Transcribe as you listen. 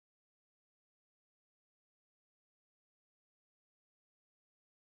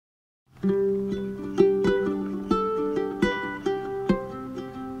Thank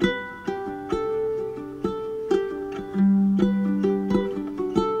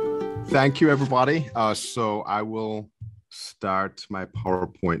you, everybody. So I will start my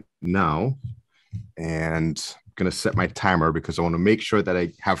PowerPoint now, and I'm going to set my timer because I want to make sure that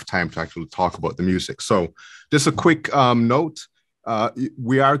I have time to actually talk about the music. So just a quick note.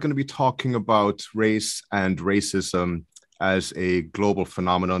 We are going to be talking about race and racism as a global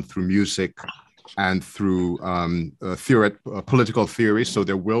phenomenon through music and through political theory. So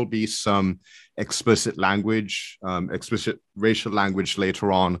there will be some explicit language, explicit racial language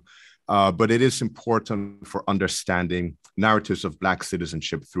later on. But it is important for understanding narratives of Black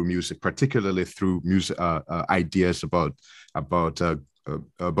citizenship through music, particularly through music, ideas about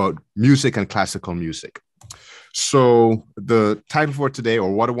music and classical music. So the title for today,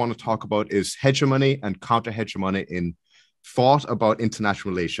 or what I want to talk about, is hegemony and counter-hegemony in thought about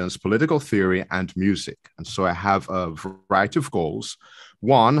international relations, political theory, and music. And so I have a variety of goals.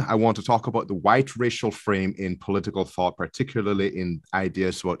 One, I want to talk about the white racial frame in political thought, particularly in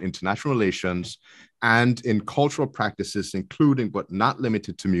ideas about international relations and in cultural practices, including but not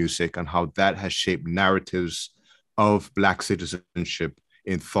limited to music, and how that has shaped narratives of Black citizenship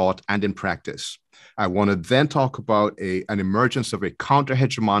in thought and in practice. I want to then talk about an emergence of a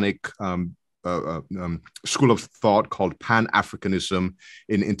counter-hegemonic school of thought called Pan-Africanism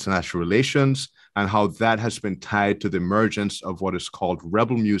in international relations, and how that has been tied to the emergence of what is called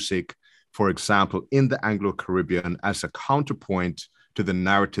rebel music, for example, in the Anglo-Caribbean, as a counterpoint to the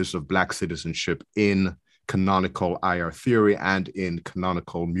narratives of Black citizenship in canonical IR theory and in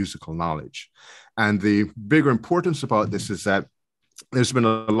canonical musical knowledge. And the bigger importance about this is that there's been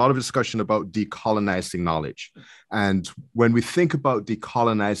a lot of discussion about decolonizing knowledge. And when we think about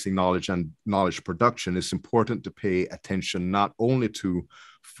decolonizing knowledge and knowledge production, it's important to pay attention not only to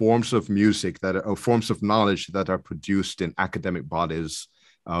forms of music forms of knowledge that are produced in academic bodies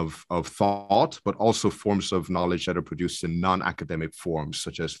of thought, but also forms of knowledge that are produced in non-academic forms,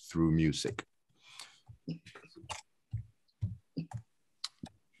 such as through music.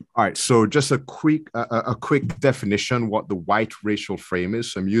 All right, so just a quick definition what the white racial frame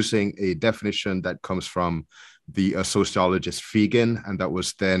is. So I'm using a definition that comes from the sociologist Fegan, and that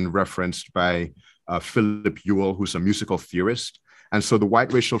was then referenced by Philip Ewell, who's a musical theorist. And so the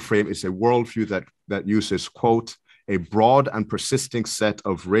white racial frame is a worldview that uses, quote, a broad and persisting set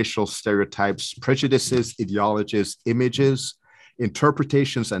of racial stereotypes, prejudices, ideologies, images,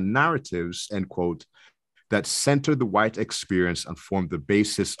 interpretations, and narratives, end quote, that center the white experience and form the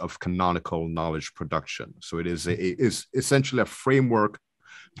basis of canonical knowledge production. So it is essentially a framework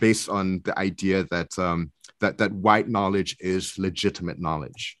based on the idea that, that white knowledge is legitimate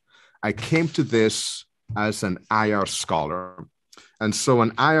knowledge. I came to this as an IR scholar. And so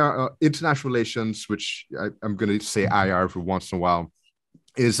an IR, international relations, which I'm going to say IR every once in a while,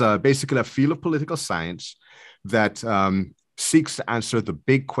 is basically a field of political science that seeks to answer the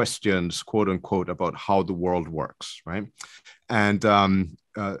big questions, quote unquote, about how the world works, right? And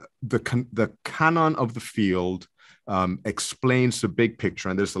the canon of the field explains the big picture,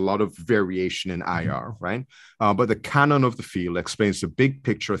 and there's a lot of variation in IR, right? But the canon of the field explains the big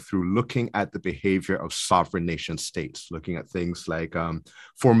picture through looking at the behavior of sovereign nation states, looking at things like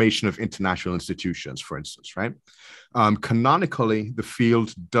formation of international institutions, for instance, right? Canonically, the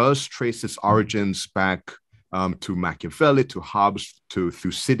field does trace its origins back to Machiavelli, to Hobbes, to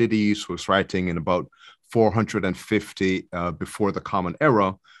Thucydides, who was writing in about 450 before the Common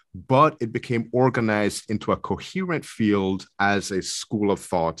Era, but it became organized into a coherent field as a school of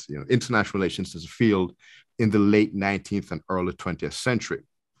thought, international relations as a field, in the late 19th and early 20th century.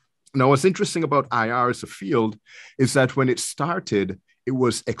 Now, what's interesting about IR as a field is that when it started, it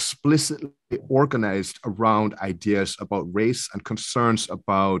was explicitly organized around ideas about race and concerns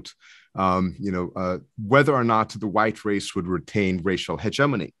about whether or not the white race would retain racial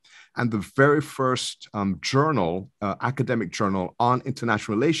hegemony. And the very first academic journal on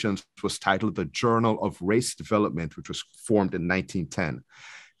international relations was titled the Journal of Race Development, which was formed in 1910.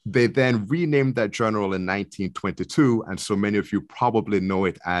 They then renamed that journal in 1922, and so many of you probably know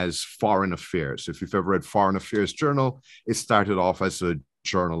it as Foreign Affairs. If you've ever read Foreign Affairs Journal, it started off as a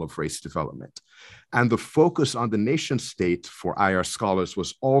Journal of Race Development. And the focus on the nation state for IR scholars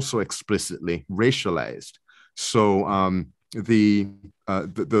was also explicitly racialized. So the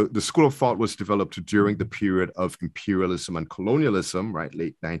school of thought was developed during the period of imperialism and colonialism, right,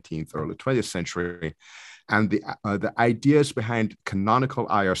 late 19th, early 20th century. And the ideas behind canonical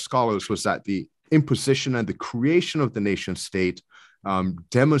IR scholars was that the imposition and the creation of the nation state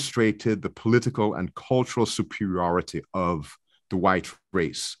demonstrated the political and cultural superiority of the white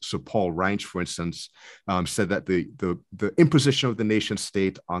race. So Paul Reinsch, for instance, said that the imposition of the nation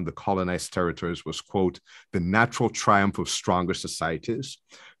state on the colonized territories was, quote, the natural triumph of stronger societies.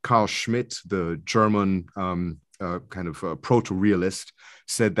 Carl Schmitt, the German proto-realist,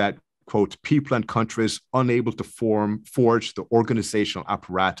 said that, quote, people and countries unable to forge the organizational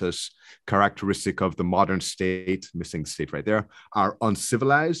apparatus characteristic of the modern state, missing state right there, are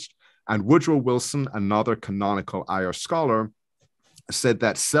uncivilized. And Woodrow Wilson, another canonical IR scholar, said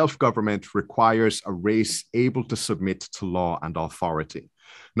that self-government requires a race able to submit to law and authority.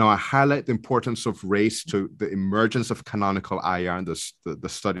 Now, I highlight the importance of race to the emergence of canonical IR and the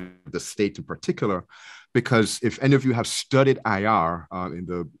study of the state in particular, because if any of you have studied IR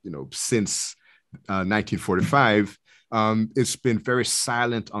since 1945, it's been very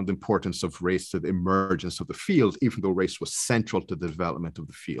silent on the importance of race to the emergence of the field, even though race was central to the development of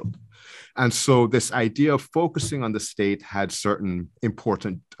the field. And so this idea of focusing on the state had certain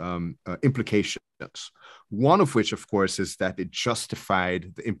important implications. One of which, of course, is that it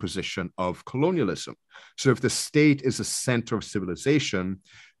justified the imposition of colonialism. So if the state is a center of civilization,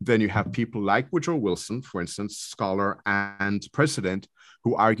 then you have people like Woodrow Wilson, for instance, scholar and president,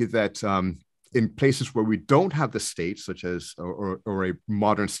 who argue that in places where we don't have the state, such as or a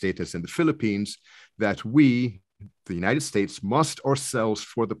modern state as in the Philippines, that we, the United States, must ourselves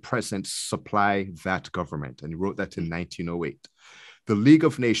for the present supply that government. And he wrote that in 1908. The League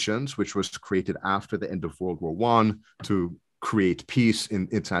of Nations, which was created after the end of World War I to create peace in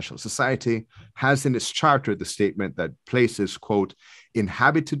international society, has in its charter the statement that places, quote,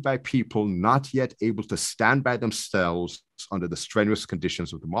 inhabited by people not yet able to stand by themselves under the strenuous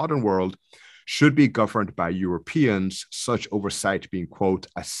conditions of the modern world, should be governed by Europeans, such oversight being, quote,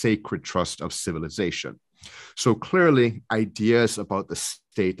 a sacred trust of civilization. So clearly, ideas about the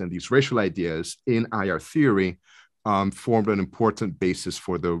state and these racial ideas in IR theory formed an important basis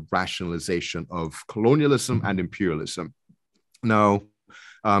for the rationalization of colonialism and imperialism. Now,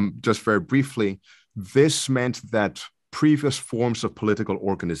 just very briefly, this meant that previous forms of political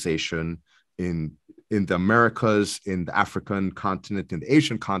organization in the Americas, in the African continent, in the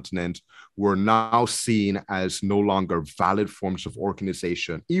Asian continent, were now seen as no longer valid forms of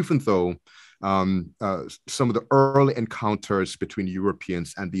organization, even though some of the early encounters between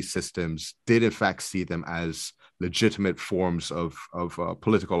Europeans and these systems did in fact see them as legitimate forms of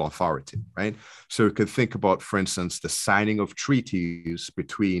political authority, right? So you could think about, for instance, the signing of treaties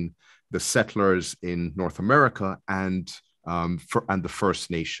between the settlers in North America and the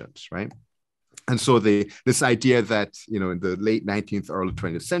First Nations, right? And so this idea that, in the late 19th, early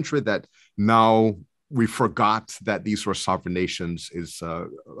 20th century, that now we forgot that these were sovereign nations is a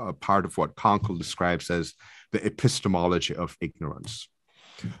part of what Conkle describes as the epistemology of ignorance.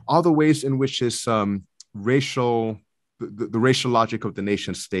 Other ways in which this the racial logic of the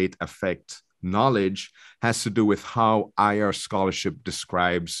nation state affect knowledge has to do with how IR scholarship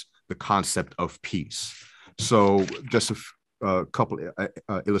describes the concept of peace. So just a couple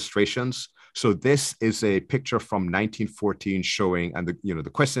illustrations. So this is a picture from 1914 showing, and the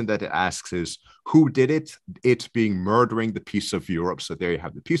question that it asks is, who did it? It being murdering the peace of Europe. So there you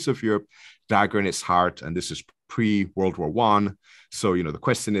have the peace of Europe, dagger in its heart, and this is pre-World War I. So the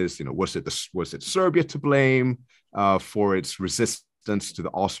question is, was it Serbia to blame for its resistance to the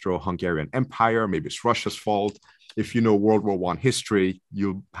Austro-Hungarian Empire? Maybe it's Russia's fault. If you know World War I history,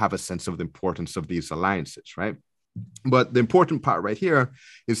 you'll have a sense of the importance of these alliances, right? But the important part right here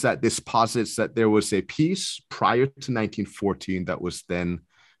is that this posits that there was a peace prior to 1914 that was then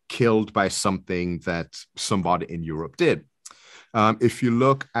killed by something that somebody in Europe did. If you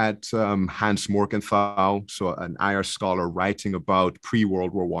look at Hans Morgenthau, so an IR scholar writing about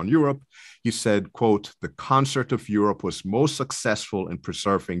pre-World War I Europe, he said, quote, the concert of Europe was most successful in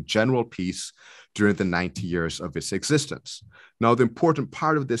preserving general peace during the 90 years of its existence. Now, the important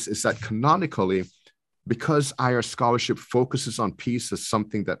part of this is that canonically, because IR scholarship focuses on peace as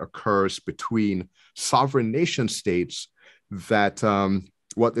something that occurs between sovereign nation states, that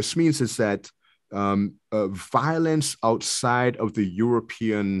what this means is that violence outside of the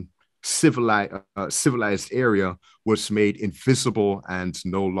European civilized area was made invisible and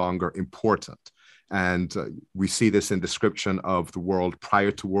no longer important. And we see this in description of the world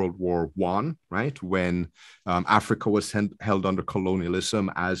prior to World War I, right? When Africa was held under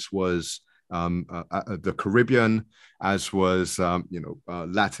colonialism, as was the Caribbean, as was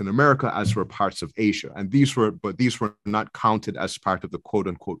Latin America, as were parts of Asia, and these were not counted as part of the quote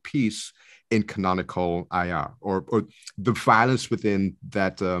unquote peace in canonical IR, or the violence within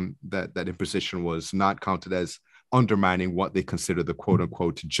that imposition was not counted as undermining what they consider the quote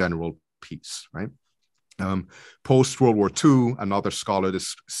unquote general peace, right? Um, Post-World War II, another scholar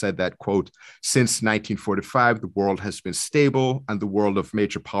said that, quote, since 1945, the world has been stable and the world of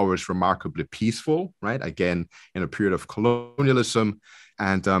major powers remarkably peaceful, right? Again, in a period of colonialism.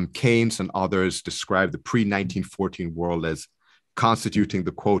 And Keynes and others described the pre-1914 world as constituting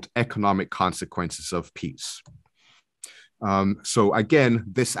the, quote, economic consequences of peace. So again,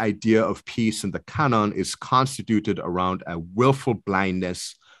 this idea of peace in the canon is constituted around a willful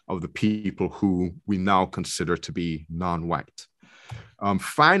blindness of the people who we now consider to be non-white.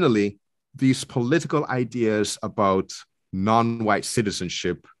 Finally, these political ideas about non-white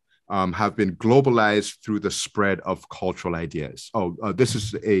citizenship have been globalized through the spread of cultural ideas. This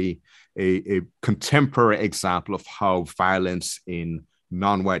is a contemporary example of how violence in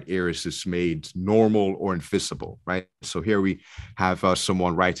non-white areas is made normal or invisible, right? So here we have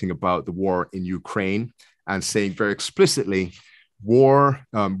someone writing about the war in Ukraine and saying very explicitly,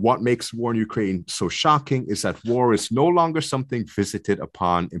 what makes war in Ukraine so shocking is that war is no longer something visited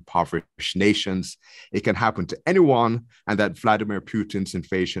upon impoverished nations. It can happen to anyone, and that Vladimir Putin's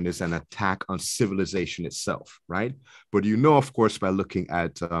invasion is an attack on civilization itself, right? But you know, of course, by looking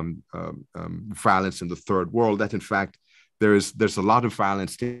at violence in the third world, that in fact, there's a lot of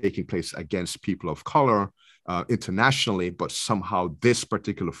violence taking place against people of color internationally, but somehow this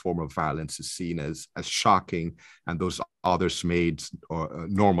particular form of violence is seen as shocking, and those others made or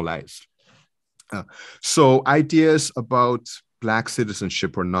normalized. So ideas about Black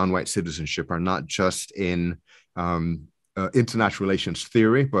citizenship or non-white citizenship are not just in international relations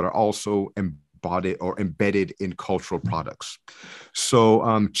theory, but are also embodied or embedded in cultural products. So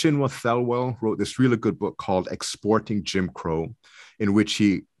Chinua Thelwell wrote this really good book called Exporting Jim Crow, in which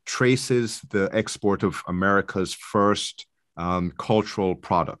he traces the export of America's first cultural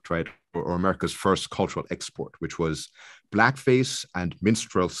product, right? Or America's first cultural export, which was blackface and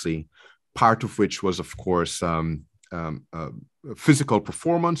minstrelsy, part of which was, of course, physical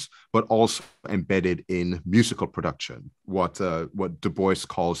performance, but also embedded in musical production, what Du Bois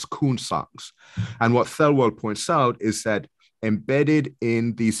calls coon songs. And what Thelwell points out is that embedded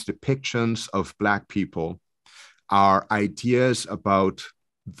in these depictions of Black people are ideas about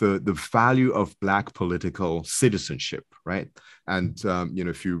the value of Black political citizenship, right? And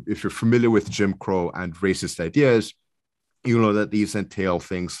if you're familiar with Jim Crow and racist ideas, you know that these entail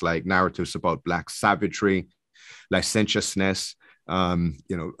things like narratives about Black savagery, licentiousness,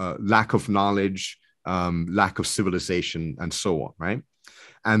 lack of knowledge, lack of civilization, and so on, right?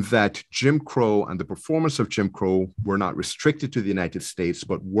 And that Jim Crow and the performance of Jim Crow were not restricted to the United States,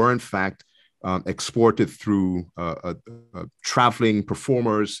 but were in fact exported through traveling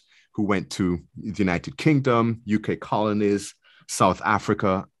performers who went to the United Kingdom, UK colonies, South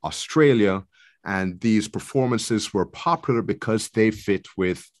Africa, Australia. And these performances were popular because they fit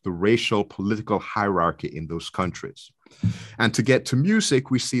with the racial political hierarchy in those countries. And to get to music,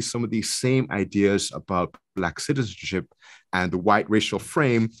 we see some of these same ideas about Black citizenship and the white racial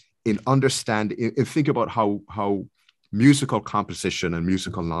frame in understanding, in think about how musical composition and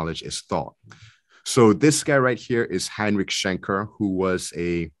musical knowledge is thought. So this guy right here is Heinrich Schenker, who was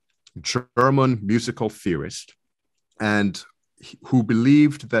a German musical theorist and who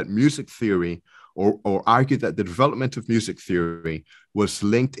believed that music theory or argued that the development of music theory was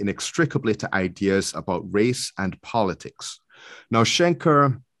linked inextricably to ideas about race and politics. Now,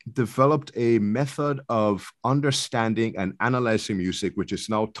 Schenker developed a method of understanding and analyzing music, which is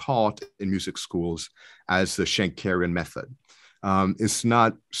now taught in music schools as the Schenkerian method. It's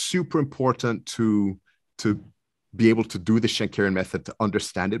not super important to be able to do the Schenkerian method to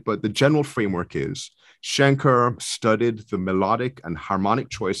understand it, but the general framework is Schenker studied the melodic and harmonic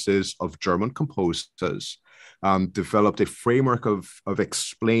choices of German composers, developed a framework of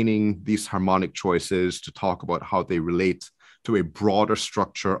explaining these harmonic choices to talk about how they relate to a broader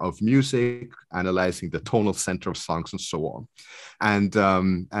structure of music, analyzing the tonal center of songs and so on,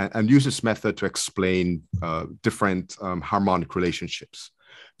 and use this method to explain different harmonic relationships.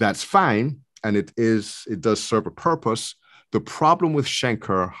 That's fine, and it does serve a purpose. The problem with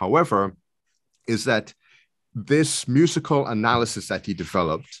Schenker, however, is that this musical analysis that he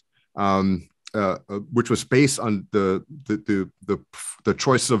developed, which was based on the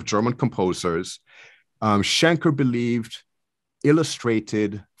choices of German composers, Schenker believed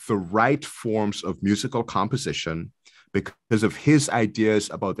illustrated the right forms of musical composition because of his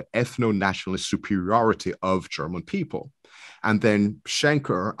ideas about the ethno-nationalist superiority of German people. And then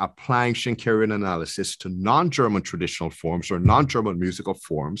Schenker, applying Schenkerian analysis to non-German traditional forms or non-German musical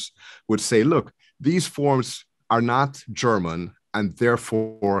forms, would say, look, these forms are not German, and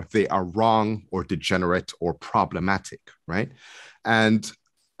therefore they are wrong or degenerate or problematic, right? And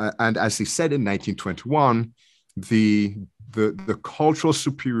And as he said in 1921, the cultural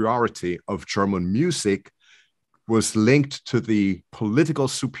superiority of German music was linked to the political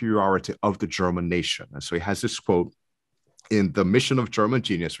superiority of the German nation. And so he has this quote in The Mission of German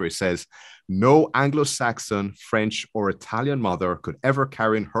Genius, where he says, "No Anglo-Saxon, French, or Italian mother could ever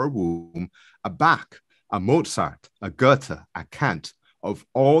carry in her womb a Bach, a Mozart, a Goethe, a Kant. Of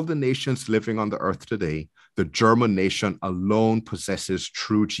all the nations living on the earth today, the German nation alone possesses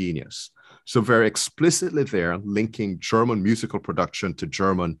true genius." So very explicitly there, linking German musical production to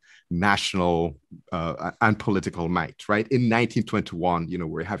German national and political might, right? In 1921,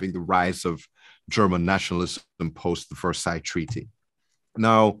 we're having the rise of German nationalism post the Versailles Treaty.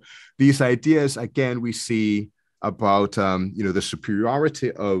 Now, these ideas, again, we see about, the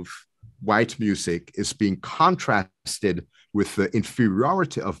superiority of white music is being contrasted with the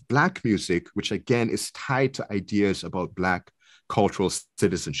inferiority of Black music, which again is tied to ideas about Black cultural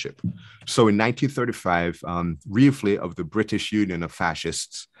citizenship. So in 1935, Reevely of the British Union of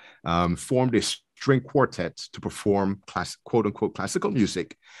Fascists formed a string quartet to perform quote unquote classical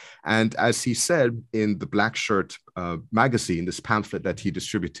music. And as he said in the Black Shirt magazine, this pamphlet that he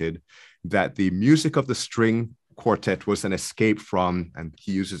distributed, that the music of the string quartet was an escape from, and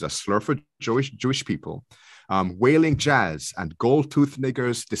he uses a slur for Jewish people, wailing jazz and gold-toothed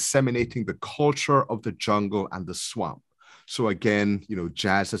niggers disseminating the culture of the jungle and the swamp. So again,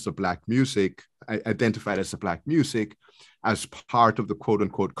 jazz as a Black music, identified as a Black music, as part of the quote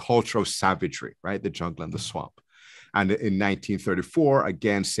unquote culture of savagery, right? The jungle and the swamp. And in 1934,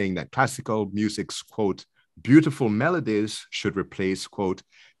 again, saying that classical music's quote, beautiful melodies should replace, quote,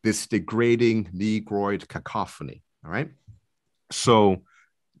 this degrading Negroid cacophony, all right? So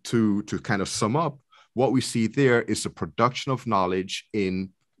to kind of sum up, what we see there is the production of knowledge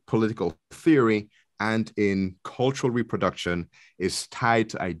in political theory and in cultural reproduction is tied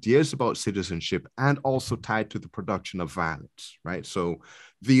to ideas about citizenship and also tied to the production of violence, right? So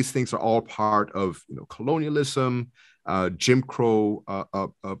these things are all part of colonialism, Jim Crow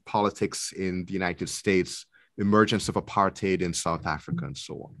politics in the United States, emergence of apartheid in South Africa, and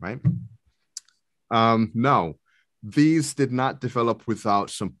so on, right? Now, these did not develop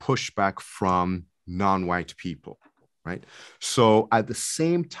without some pushback from non-white people, right? So at the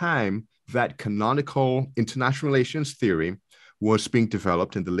same time that canonical international relations theory was being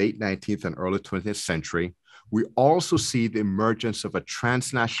developed in the late 19th and early 20th century, we also see the emergence of a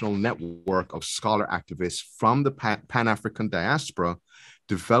transnational network of scholar activists from the Pan-African diaspora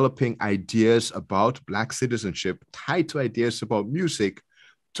developing ideas about Black citizenship tied to ideas about music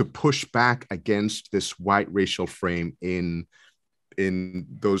to push back against this white racial frame in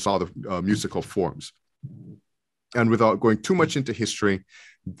those other musical forms. And without going too much into history,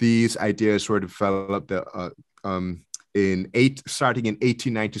 these ideas were developed starting in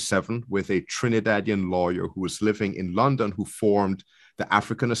 1897 with a Trinidadian lawyer who was living in London who formed the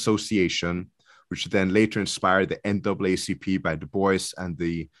African Association, which then later inspired the NAACP by Du Bois and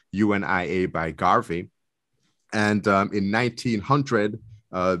the UNIA by Garvey. And in 1900,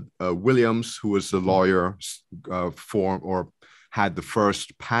 Williams, who was the lawyer, had the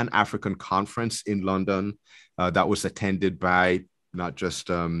first Pan-African conference in London that was attended by not just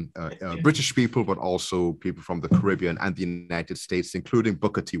British people, but also people from the Caribbean and the United States, including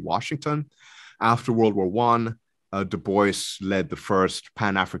Booker T. Washington. After World War I, Du Bois led the first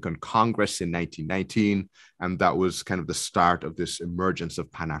Pan-African Congress in 1919, and that was kind of the start of this emergence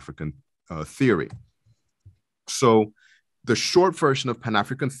of Pan-African theory. So the short version of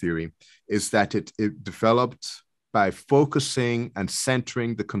Pan-African theory is that it developed by focusing and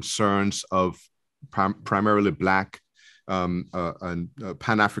centering the concerns of primarily Black and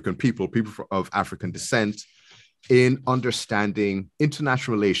Pan-African people of African descent, in understanding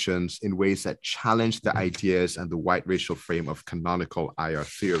international relations in ways that challenge the ideas and the white racial frame of canonical IR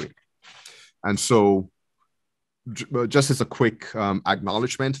theory. And so just as a quick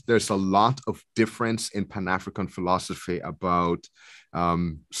acknowledgement, there's a lot of difference in Pan-African philosophy about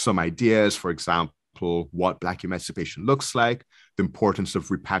some ideas, for example, what Black emancipation looks like, the importance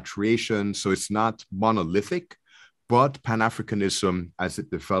of repatriation. So it's not monolithic, but Pan-Africanism, as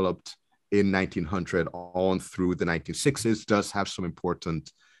it developed in 1900 on through the 1960s, does have some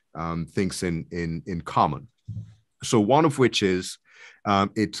important things in common. So one of which is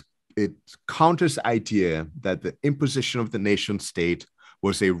it counters the idea that the imposition of the nation state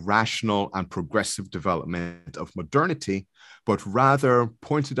was a rational and progressive development of modernity, but rather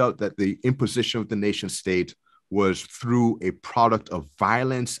pointed out that the imposition of the nation state was through a product of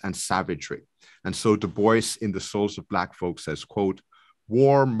violence and savagery. And so Du Bois in The Souls of Black Folk says, quote,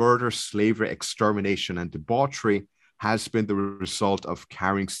 war, murder, slavery, extermination, and debauchery has been the result of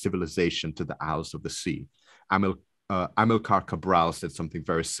carrying civilization to the Isles of the Sea. Amilcar Cabral said something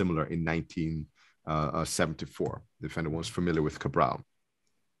very similar in 1974, if anyone's familiar with Cabral.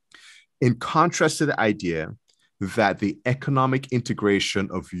 In contrast to the idea that the economic integration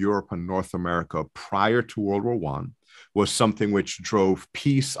of Europe and North America prior to World War I was something which drove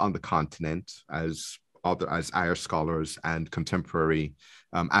peace on the continent, as Irish scholars and contemporary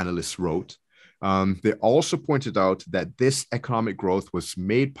analysts wrote. They also pointed out that this economic growth was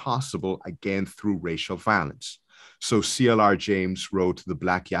made possible again through racial violence. So C.L.R. James wrote The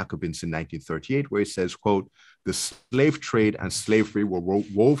Black Jacobins in 1938, where he says, quote, "The slave trade and slavery were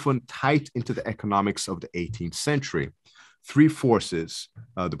woven tight into the economics of the 18th century. Three forces,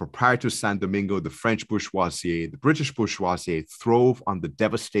 the proprietors Saint Domingo, the French bourgeoisie, the British bourgeoisie, throve on the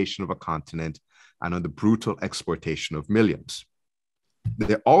devastation of a continent and on the brutal exploitation of millions."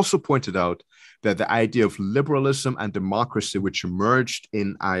 They also pointed out that the idea of liberalism and democracy, which emerged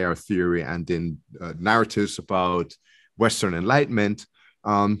in IR theory and in narratives about Western Enlightenment,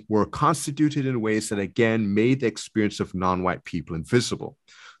 were constituted in ways that again made the experience of non-white people invisible.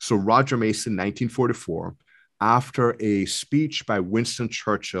 So Roger Mason, 1944, after a speech by Winston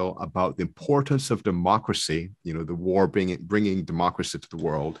Churchill about the importance of democracy, the war bringing democracy to the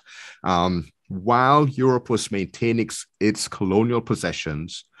world, while Europe was maintaining its colonial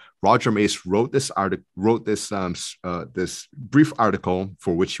possessions, Roger Mason wrote this brief article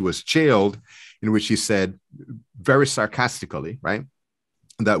for which he was jailed, in which he said very sarcastically, right,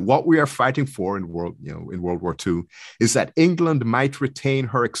 that what we are fighting for in World War II is that England might retain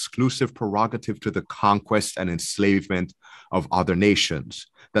her exclusive prerogative to the conquest and enslavement of other nations,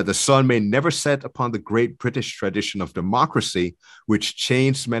 that the sun may never set upon the great British tradition of democracy, which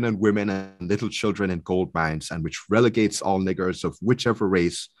chains men and women and little children in gold mines, and which relegates all niggers of whichever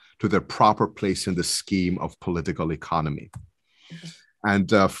race to their proper place in the scheme of political economy.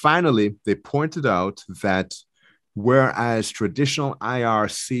 And finally, they pointed out that whereas traditional IR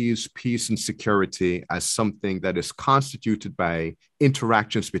sees peace and security as something that is constituted by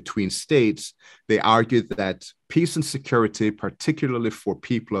interactions between states, they argued that peace and security, particularly for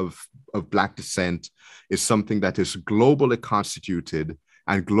people of Black descent, is something that is globally constituted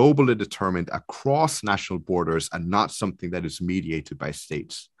and globally determined across national borders and not something that is mediated by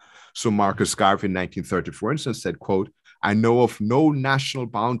states. So Marcus Garvey in 1930, for instance, said, quote, "I know of no national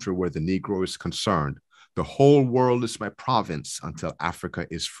boundary where the Negro is concerned. The whole world is my province until Africa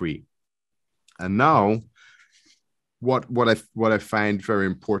is free." And now, what I find very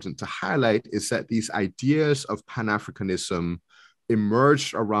important to highlight is that these ideas of Pan-Africanism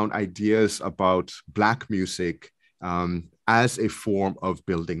emerged around ideas about Black music as a form of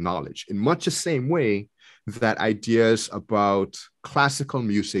building knowledge, in much the same way that ideas about classical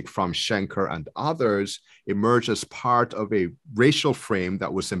music from Schenker and others emerged as part of a racial frame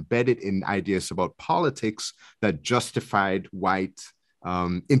that was embedded in ideas about politics that justified white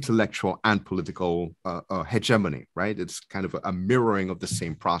intellectual and political hegemony, right? It's kind of a mirroring of the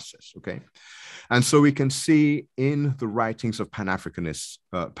same process, okay? And so we can see in the writings of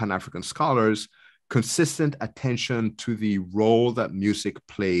Pan-African scholars consistent attention to the role that music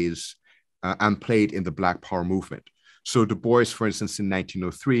plays and played in the Black Power movement. So Du Bois, for instance, in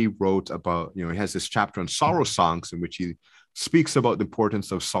 1903 wrote about, he has this chapter on sorrow songs in which he speaks about the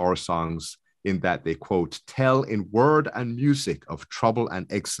importance of sorrow songs in that they, quote, "tell in word and music of trouble and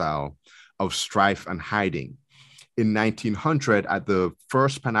exile, of strife and hiding." In 1900, at the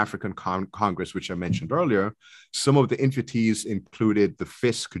first Pan-African Congress, which I mentioned earlier, some of the invitees included the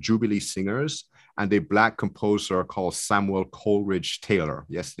Fisk Jubilee Singers and a Black composer called Samuel Coleridge Taylor,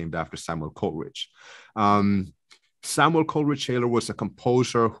 yes, named after Samuel Coleridge. Samuel Coleridge Taylor was a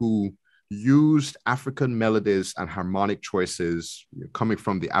composer who used African melodies and harmonic choices coming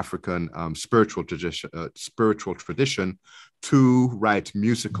from the African spiritual tradition to write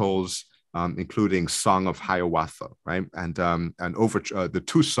musicals, including Song of Hiawatha, right, and the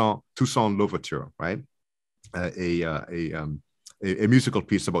Toussaint Louverture, right, a musical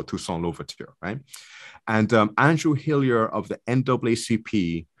piece about Toussaint Louverture, right, and Andrew Hillier of the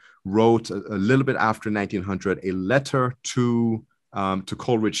NAACP wrote a little bit after 1900 a letter to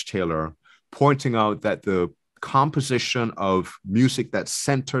Coleridge Taylor, pointing out that the composition of music that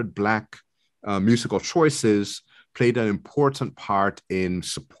centered Black musical choices played an important part in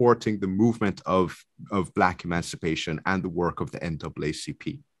supporting the movement of Black emancipation and the work of the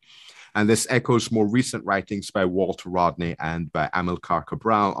NAACP. And this echoes more recent writings by Walter Rodney and by Amilcar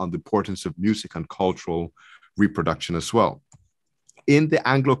Cabral on the importance of music and cultural reproduction as well. In the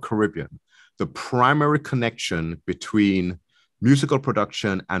Anglo-Caribbean, the primary connection between musical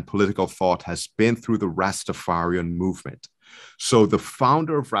production and political thought has been through the Rastafarian movement. So the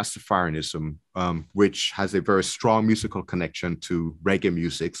founder of Rastafarianism, which has a very strong musical connection to reggae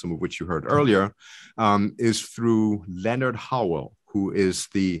music, some of which you heard earlier, is through Leonard Howell, who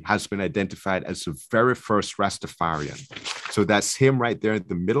has been identified as the very first Rastafarian. So that's him right there in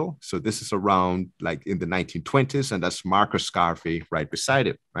the middle. So this is around like in the 1920s, and that's Marcus Garvey right beside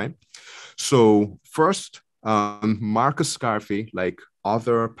it, right? So first, Marcus Garvey, like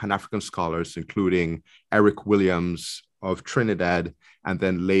other Pan-African scholars, including Eric Williams of Trinidad, and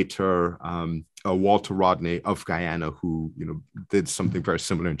then later Walter Rodney of Guyana, who did something very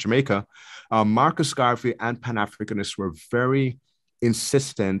similar in Jamaica. Marcus Garvey and Pan-Africanists were very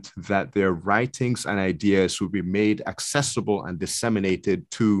insistent that their writings and ideas would be made accessible and disseminated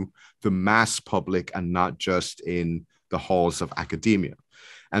to the mass public and not just in the halls of academia.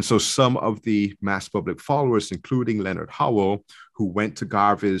 And so some of the mass public followers, including Leonard Howell, who went to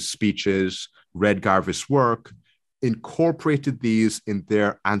Garvey's speeches, read Garvey's work, incorporated these in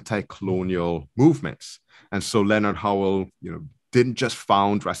their anti-colonial movements. And so Leonard Howell, didn't just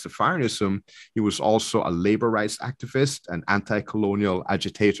found Rastafarianism, he was also a labor rights activist, an anti-colonial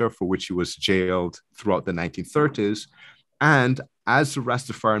agitator for which he was jailed throughout the 1930s. And as the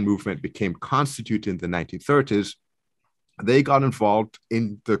Rastafarian movement became constituted in the 1930s, they got involved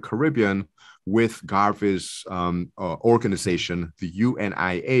in the Caribbean with Garvey's organization, the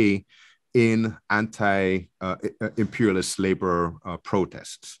UNIA, in anti-imperialist labor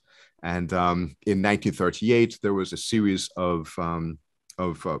protests. And in 1938, there was a series of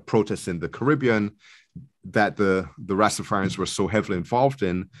protests in the Caribbean that the Rastafarians were so heavily involved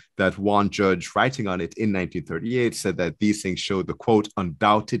in that one judge writing on it in 1938 said that these things showed the, quote,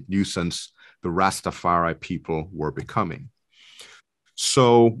 undoubted nuisance the Rastafari people were becoming.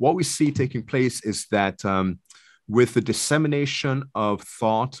 So what we see taking place is that with the dissemination of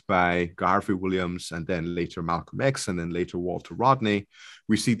thought by Garvey Williams and then later Malcolm X and then later Walter Rodney,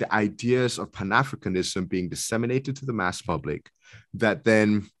 we see the ideas of Pan-Africanism being disseminated to the mass public that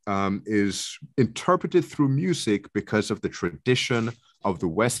then is interpreted through music because of the tradition of the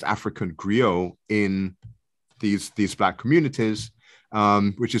West African griot in these Black communities,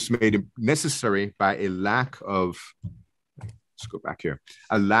 which is made necessary by a lack of let's go back here,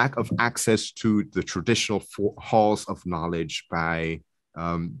 a lack of access to the traditional halls of knowledge by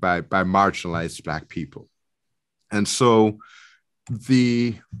marginalized Black people. And so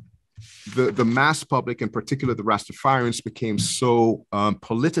the mass public, in particular the Rastafarians, became so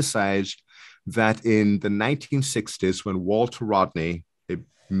politicized that in the 1960s, when Walter Rodney, a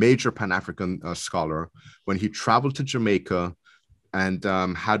major Pan-African scholar, when he traveled to Jamaica and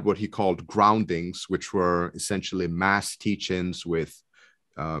had what he called groundings, which were essentially mass teachings with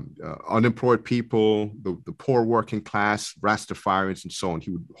unemployed people, the poor working class, Rastafarians, and so on.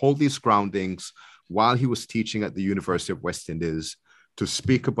 He would hold these groundings while he was teaching at the University of West Indies to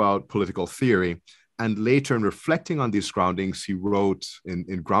speak about political theory. And later, in reflecting on these groundings, he wrote in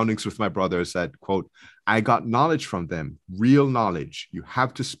Groundings with My Brothers that, quote, I got knowledge from them, real knowledge. You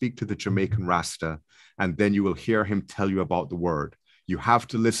have to speak to the Jamaican Rasta, and then you will hear him tell you about the word. You have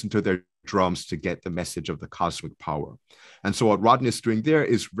to listen to their drums to get the message of the cosmic power. And so what Rodney is doing there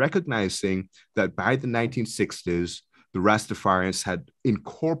is recognizing that by the 1960s, the Rastafarians had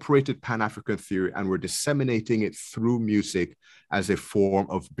incorporated Pan-African theory and were disseminating it through music as a form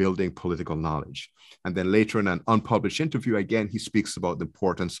of building political knowledge. And then later in an unpublished interview, again, he speaks about the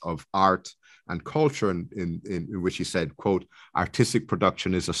importance of art and culture in which he said, quote, artistic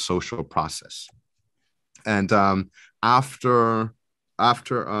production is a social process. And after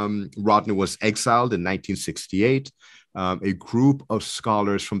Rodney was exiled in 1968, a group of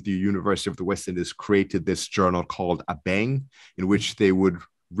scholars from the University of the West Indies created this journal called Abeng, in which they would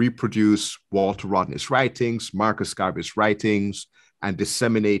reproduce Walter Rodney's writings, Marcus Garvey's writings, and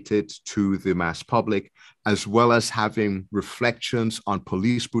disseminate it to the mass public, as well as having reflections on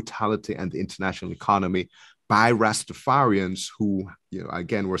police brutality and the international economy by Rastafarians who,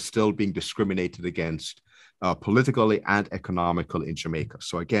 again, were still being discriminated against politically and economically in Jamaica.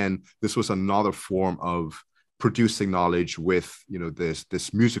 So again, this was another form of producing knowledge with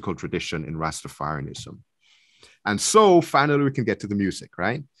this musical tradition in Rastafarianism. And so finally we can get to the music,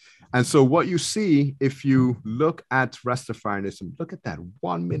 right? And so what you see if you look at Rastafarianism, look at that,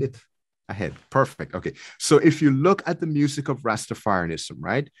 1 minute ahead, perfect. Okay, so if you look at the music of Rastafarianism,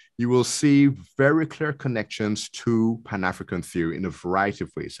 right, you will see very clear connections to Pan-African theory in a variety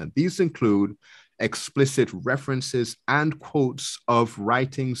of ways. And these include explicit references and quotes of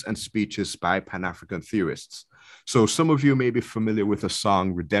writings and speeches by Pan-African theorists. So some of you may be familiar with the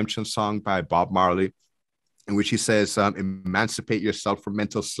song Redemption Song by Bob Marley. in which he says, emancipate yourself from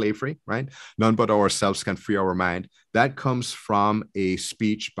mental slavery, right? None but ourselves can free our mind. That comes from a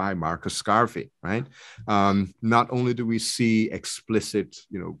speech by Marcus Garvey, right? Not only do we see explicit,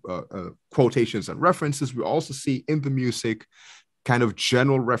 quotations and references, we also see in the music kind of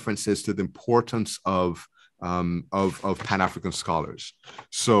general references to the importance of Pan-African scholars.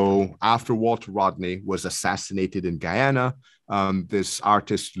 So after Walter Rodney was assassinated in Guyana, this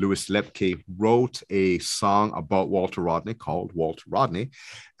artist, Louis Lepke, wrote a song about Walter Rodney called Walter Rodney,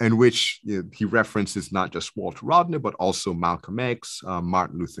 in which he references not just Walter Rodney, but also Malcolm X,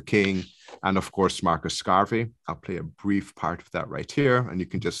 Martin Luther King, and of course, Marcus Garvey. I'll play a brief part of that right here, and you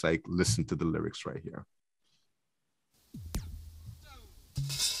can just listen to the lyrics right here.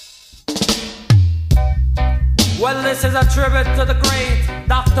 Well, this is a tribute to the great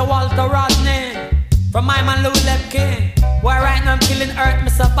Dr. Walter Rodney. From my man Louis Lepke, where right now I'm killing earth me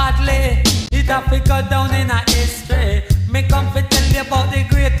so badly. It have to go down in a history. Me come to tell you about the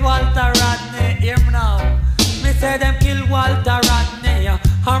great Walter Rodney. Hear me now. Me say them kill Walter Rodney.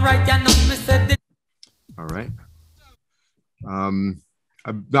 Alright, you know, me said Alright. I'm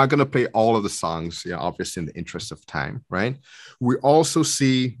not going to play all of the songs, obviously in the interest of time, right? We also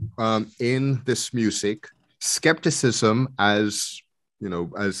see in this music skepticism as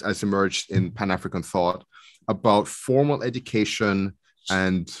emerged in Pan-African thought about formal education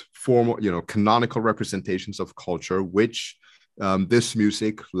and formal, canonical representations of culture, which this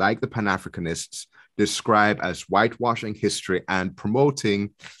music, like the Pan-Africanists, describe as whitewashing history and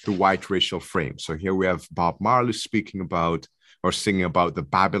promoting the white racial frame. So here we have Bob Marley speaking about or singing about the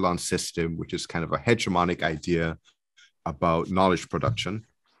Babylon system, which is kind of a hegemonic idea about knowledge production.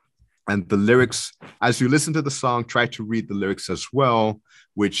 And the lyrics, as you listen to the song, try to read the lyrics as well,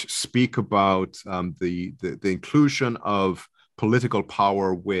 which speak about the inclusion of political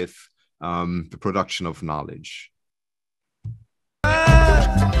power with the production of knowledge.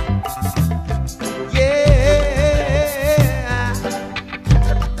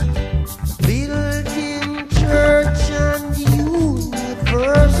 Building church and university.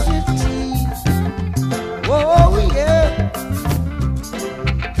 Oh, yeah.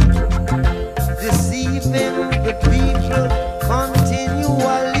 Deceiving the people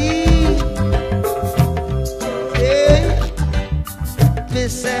continually. Yeah. Me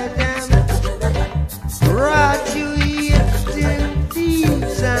said them graduating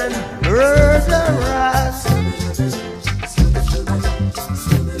thieves and murderers.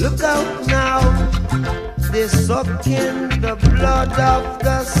 Look out now, they're sucking the blood of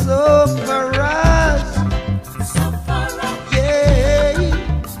the sufferers.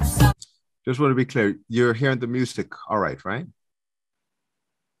 Yeah. Just want to be clear, you're hearing the music all right, right?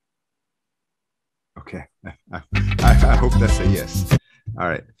 Okay, I hope that's a yes. All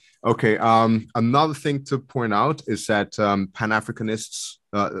right. Okay, another thing to point out is that Pan-Africanists,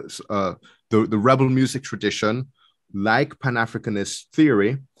 the rebel music tradition, like Pan-Africanist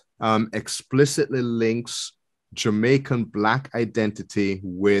theory, explicitly links Jamaican Black identity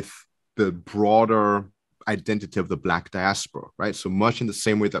with the broader identity of the Black diaspora, right? So much in the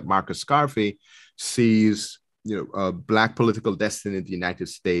same way that Marcus Garvey sees, Black political destiny in the United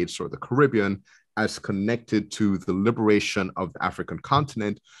States or the Caribbean as connected to the liberation of the African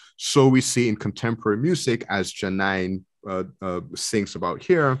continent. So we see in contemporary music, as Janine sings about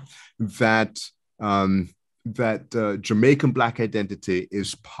here, that Jamaican Black identity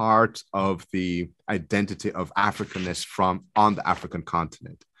is part of the identity of Africanists on the African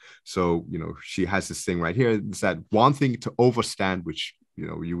continent. So, she has this thing right here, is that one thing to overstand, which,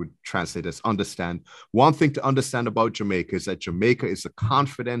 you would translate as understand. One thing to understand about Jamaica is that Jamaica is the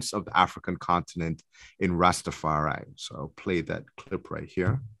confidence of the African continent in Rastafari. So I'll play that clip right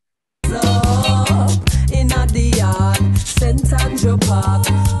here. In the yard, St. Andrew Park,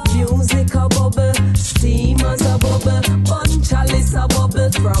 music a bubble, steamers a bubble, bun chalice a bubble,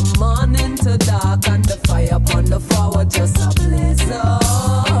 from morning to dark, and the fire upon the forward just a blaze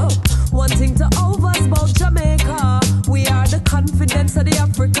up. One thing to overs about Jamaica, we are the confidence of the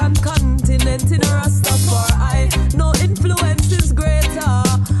African continent in Rastafari. No influence is greater,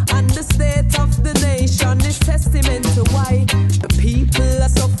 and the state of the nation is testament to why the people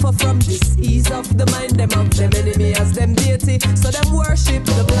suffer from disease of the mind. Them have them enemy as them deity, so them worship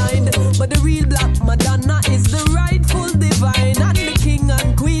the blind. But the real Black Madonna is the rightful divine, and the king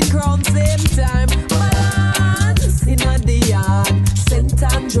and queen crown same time. Balance in the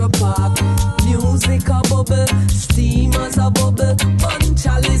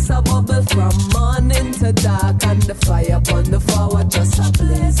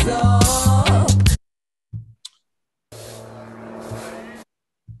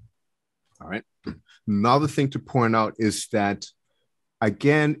Another thing to point out is that,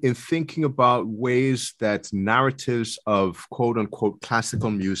 again, in thinking about ways that narratives of quote unquote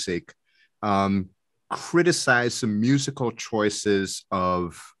classical music criticize the musical choices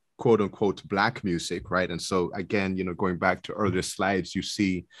of quote unquote Black music, right? And so again, going back to earlier slides, you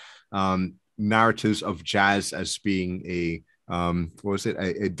see narratives of jazz as being a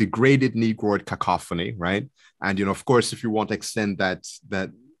degraded Negroid cacophony, right? And of course, if you want to extend that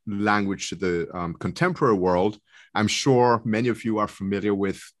language to the contemporary world, I'm sure many of you are familiar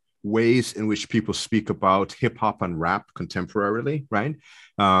with ways in which people speak about hip hop and rap contemporarily, right?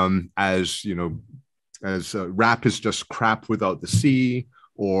 As rap is just crap without the C,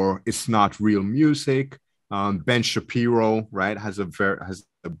 or it's not real music. Ben Shapiro, right, has a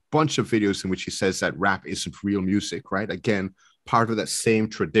bunch of videos in which he says that rap isn't real music, right? Again, part of that same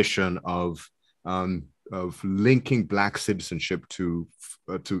tradition of linking Black citizenship to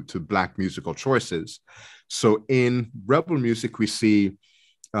Black musical choices. So in rebel music, we see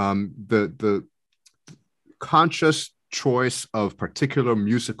the conscious choice of particular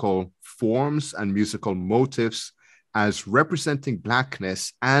musical forms and musical motifs as representing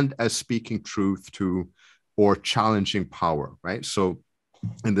Blackness and as speaking truth to or challenging power, right? So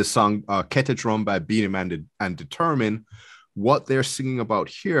in the song Kete Drum by Beenie Man and Determine, what they're singing about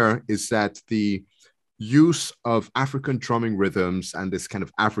here is that the use of African drumming rhythms and this kind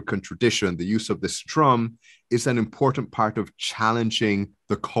of African tradition, the use of this drum, is an important part of challenging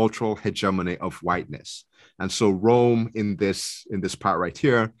the cultural hegemony of whiteness. And so Rome in this part right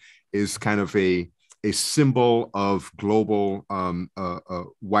here is kind of a symbol of global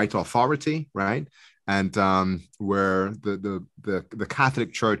white authority, right? And where the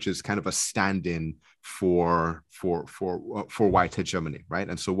Catholic Church is kind of a stand-in for white hegemony, right?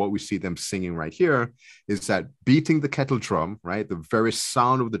 And so what we see them singing right here is that beating the kettle drum, right? The very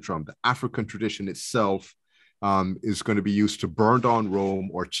sound of the drum, the African tradition itself, is going to be used to burn down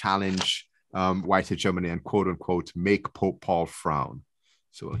Rome or challenge white hegemony and quote unquote make Pope Paul frown.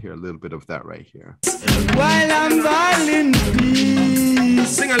 So we'll hear a little bit of that right here. While I'm violin, please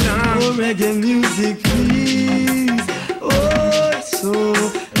sing along. Oh, reggae music, please. Oh, so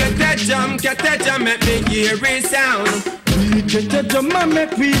get that jam, make me hear it sound. We get that jam and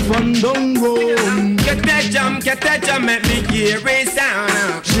make we run down Rome. Get that jam, make me hear it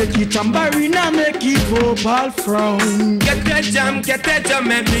sound. Shake it tambourine and make it Pope Paul frown. Get that jam,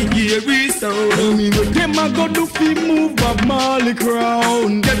 make me hear it sound. Tell me what them a go do fi move Bob Marley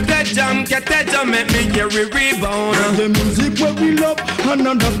crown. Get that jam, make me hear it rebound. The music where we love and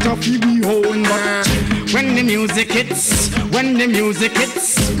another coffee we own. When the music hits,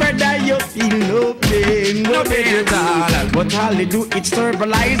 whether you feel no pain at all. But all they do is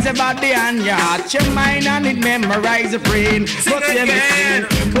stabilize your body and your heart, your mind, and it memorize your brain. But again,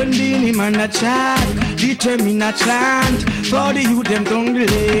 when the man a chat, determine a chant. For the youth them down the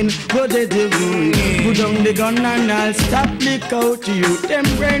lane, what they do, put down the gun and I'll stop lick out to you. Them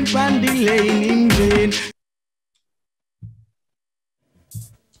brain pan the lane in vain.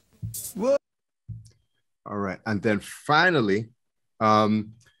 All right, and then finally,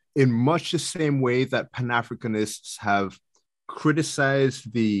 in much the same way that Pan-Africanists have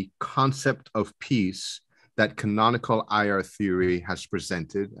criticized the concept of peace that canonical IR theory has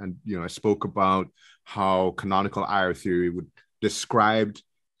presented, and I spoke about how canonical IR theory would describe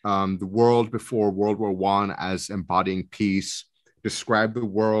the world before World War I as embodying peace, describe the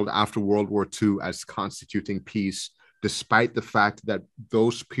world after World War II as constituting peace, despite the fact that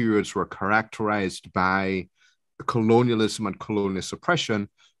those periods were characterized by colonialism and colonialist oppression.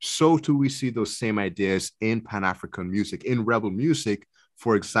 So too we see those same ideas in Pan-African music, in rebel music,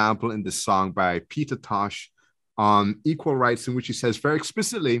 for example, in the song by Peter Tosh on equal rights, in which he says very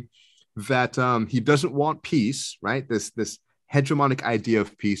explicitly that he doesn't want peace, right? This hegemonic idea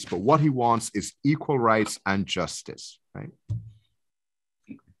of peace, but what he wants is equal rights and justice, right?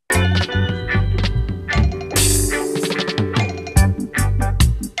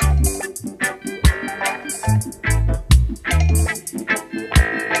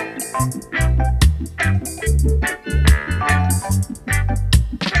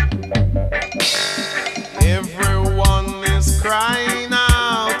 Everyone is crying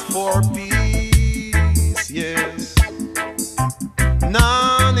out for peace, yes.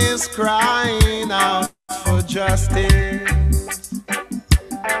 None is crying out for justice.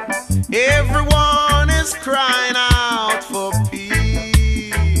 Everyone is crying out for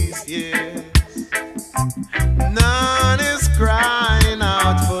peace, yes. None is crying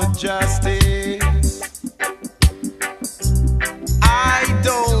out for justice. I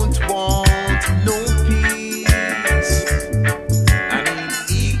don't want no peace. I need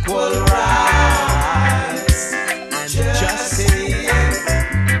equal rights.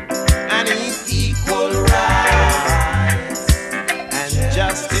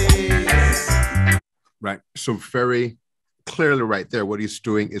 Right. So very clearly right there, what he's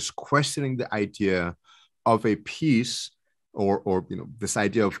doing is questioning the idea of a piece or this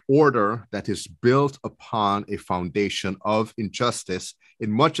idea of order that is built upon a foundation of injustice, in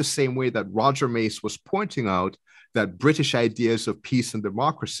much the same way that Roger Mace was pointing out that British ideas of peace and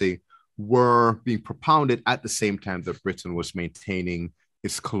democracy were being propounded at the same time that Britain was maintaining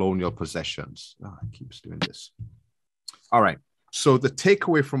its colonial possessions. Oh, it keeps doing this. All right. So the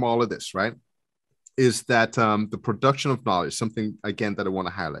takeaway from all of this, right, is that the production of knowledge, something again that I want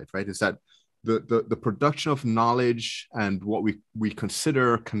to highlight, right, is that the production of knowledge and what we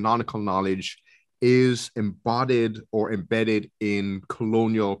consider canonical knowledge is embodied or embedded in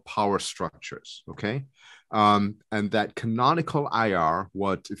colonial power structures, okay? And that canonical IR,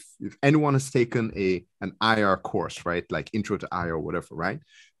 if anyone has taken an IR course, right, like Intro to IR or whatever, right,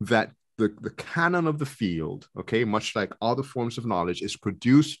 that the canon of the field, okay, much like other forms of knowledge, is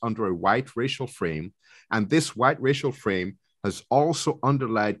produced under a white racial frame. And this white racial frame has also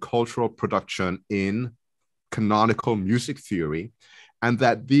underlied cultural production in canonical music theory, and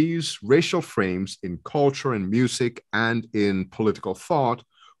that these racial frames in culture and music and in political thought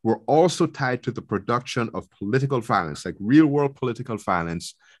were also tied to the production of political violence, like real world political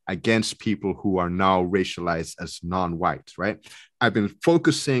violence against people who are now racialized as non-white, right? I've been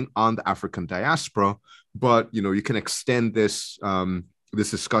focusing on the African diaspora, but you can extend this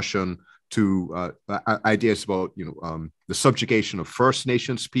discussion to ideas about the subjugation of First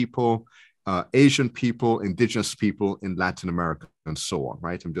Nations people, Asian people, indigenous people in Latin America, and so on,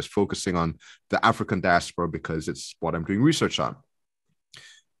 right? I'm just focusing on the African diaspora because it's what I'm doing research on.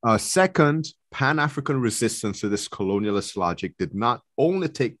 Second, Pan-African resistance to this colonialist logic did not only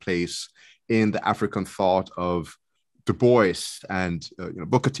take place in the African thought of Du Bois and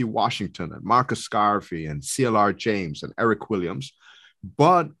Booker T. Washington and Marcus Garvey and C.L.R. James and Eric Williams,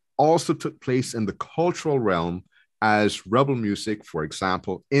 but also took place in the cultural realm as rebel music, for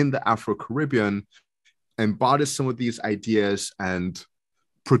example, in the Afro Caribbean, embodied some of these ideas and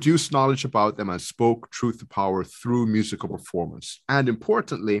produced knowledge about them and spoke truth to power through musical performance. And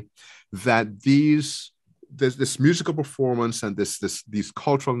importantly, that this musical performance and these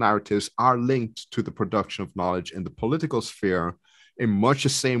cultural narratives are linked to the production of knowledge in the political sphere in much the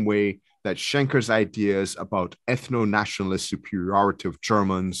same way that Schenker's ideas about ethno-nationalist superiority of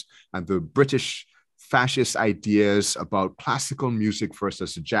Germans and the British fascist ideas about classical music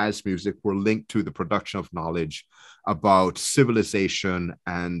versus jazz music were linked to the production of knowledge about civilization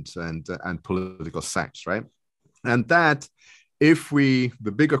and political science, right? And that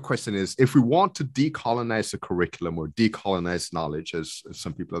the bigger question is, if we want to decolonize the curriculum or decolonize knowledge, as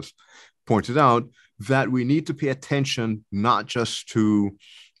some people have pointed out, that we need to pay attention not just to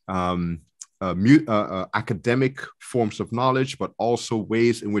academic forms of knowledge, but also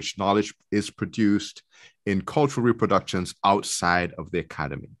ways in which knowledge is produced in cultural reproductions outside of the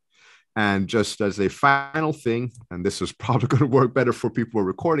academy. And just as a final thing, and this is probably going to work better for people who are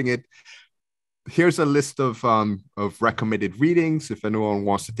recording it, here's a list of recommended readings. If anyone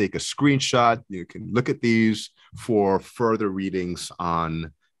wants to take a screenshot, you can look at these for further readings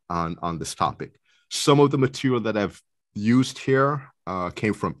on this topic. Some of the material that I've used here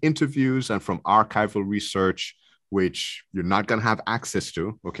came from interviews and from archival research, which you're not going to have access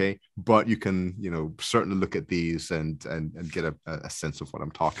to, okay? But you can, certainly look at these and get a sense of what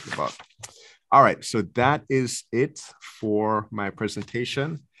I'm talking about. All right, so that is it for my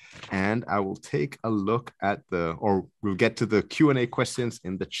presentation. And I will take a look at we'll get to the Q&A questions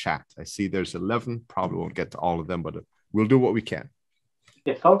in the chat. I see there's 11, probably won't get to all of them, but we'll do what we can.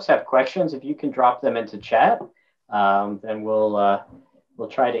 If folks have questions, if you can drop them into chat, then we'll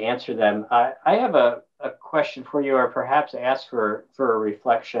try to answer them. I have a question for you, or perhaps ask for a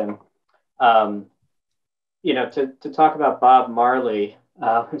reflection. To talk about Bob Marley,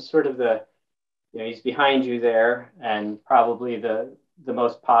 sort of he's behind you there, and probably the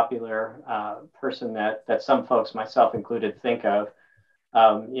most popular person that some folks, myself included, think of.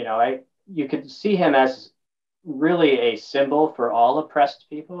 You could see him as really a symbol for all oppressed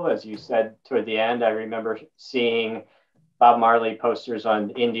people. As you said toward the end, I remember seeing Bob Marley posters on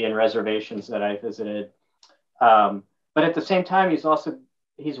Indian reservations that I visited. But at the same time,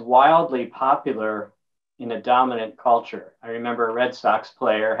 he's wildly popular in a dominant culture. I remember a Red Sox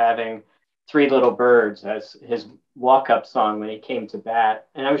player having Three Little Birds as his walk-up song when he came to bat.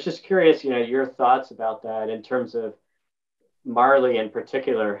 And I was just curious, your thoughts about that in terms of Marley in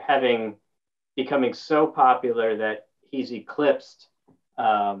particular, becoming so popular that he's eclipsed.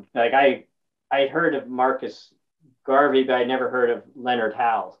 I heard of Marcus Garvey, but I never heard of Leonard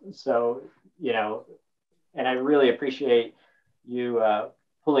Howe. So, and I really appreciate you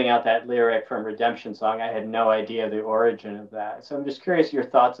pulling out that lyric from Redemption Song. I had no idea the origin of that. So I'm just curious your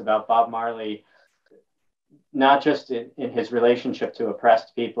thoughts about Bob Marley, not just in his relationship to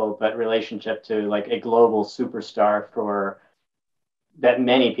oppressed people, but relationship to like a global superstar for that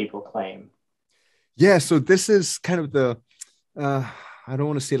many people claim. Yeah, so this is kind of the I don't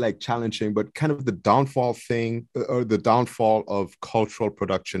want to say like challenging, but kind of the downfall thing, or the downfall of cultural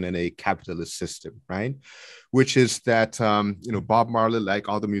production in a capitalist system, right? Which is that Bob Marley, like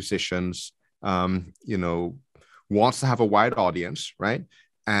other musicians, wants to have a wide audience, right?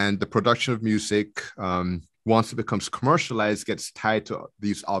 And the production of music, once it becomes commercialized, gets tied to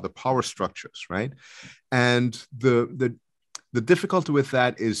these other power structures, right? And the difficulty with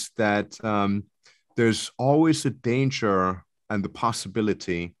that is that there's always a danger and the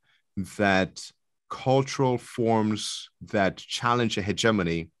possibility that cultural forms that challenge a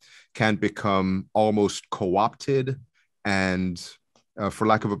hegemony can become almost co-opted and, for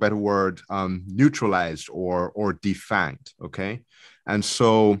lack of a better word, neutralized or defanged. Okay, and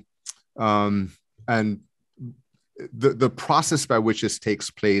so and the process by which this takes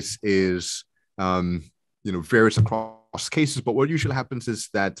place is varies across cases. But what usually happens is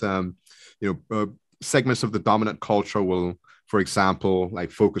that segments of the dominant culture will, for example, like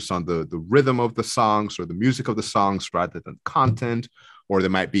focus on the rhythm of the songs or the music of the songs rather than content, or they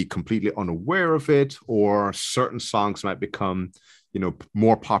might be completely unaware of it, or certain songs might become,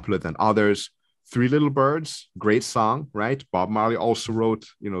 more popular than others. Three Little Birds, great song, right? Bob Marley also wrote,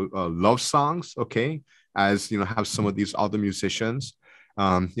 love songs, okay, as, have some of these other musicians.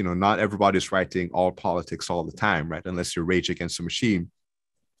 Not everybody's writing all politics all the time, right? Unless you're Rage Against the Machine.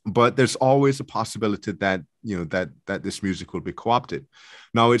 But there's always a possibility that that this music will be co-opted.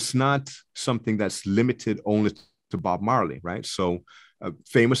 Now, it's not something that's limited only to Bob Marley, right? So a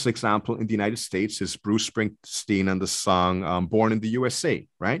famous example in the United States is Bruce Springsteen and the song Born in the USA,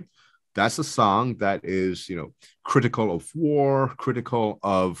 right? That's a song that is, critical of war, critical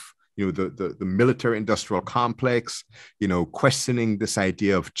of, the military industrial complex, questioning this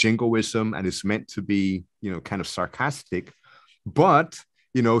idea of jingoism, and it's meant to be, kind of sarcastic. But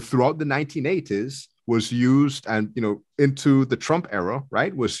throughout the 1980s was used, and, into the Trump era,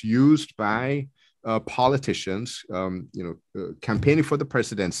 right, was used by politicians, campaigning for the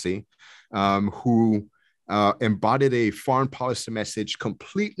presidency, who embodied a foreign policy message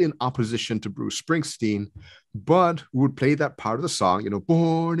completely in opposition to Bruce Springsteen, but would play that part of the song,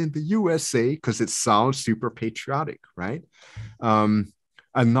 Born in the USA, because it sounds super patriotic, right?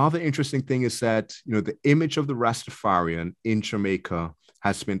 Another interesting thing is that, the image of the Rastafarian in Jamaica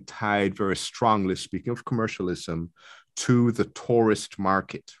has been tied very strongly, speaking of commercialism, to the tourist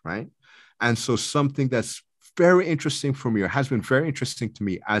market, right? And so something that's very interesting for me, or has been very interesting to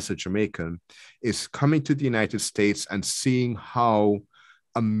me as a Jamaican, is coming to the United States and seeing how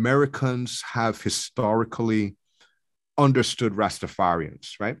Americans have historically understood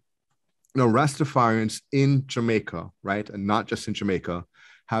Rastafarians, right? Rastafarians in Jamaica, right, and not just in Jamaica,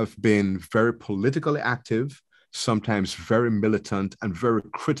 have been very politically active, sometimes very militant and very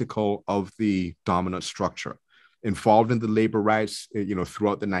critical of the dominant structure, involved in the labor rights,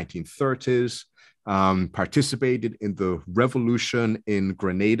 throughout the 1930s, participated in the revolution in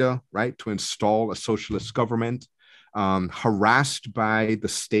Grenada, right, to install a socialist government, harassed by the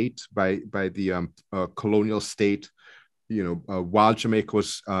state, by the colonial state, while Jamaica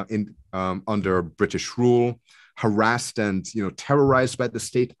was under British rule, harassed and terrorized by the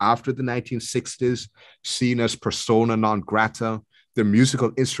state after the 1960s, seen as persona non grata. Their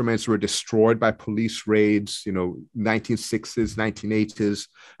musical instruments were destroyed by police raids, 1960s, 1980s.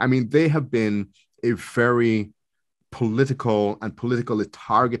 I mean, they have been a very political and politically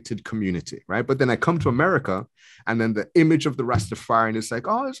targeted community, right? But then I come to America, and then the image of the Rastafarian is like,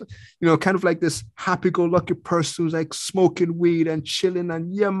 oh, it's, kind of like this happy-go-lucky person who's like smoking weed and chilling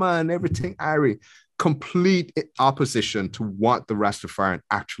and yeah, man, everything airy. Complete opposition to what the Rastafarian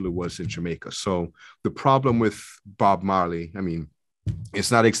actually was in Jamaica. So the problem with Bob Marley, I mean, it's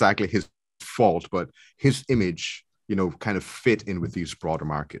not exactly his fault, but his image, kind of fit in with these broader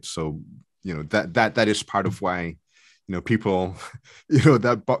markets. So, that is part of why, people,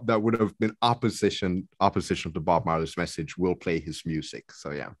 that would have been opposition to Bob Marley's message will play his music.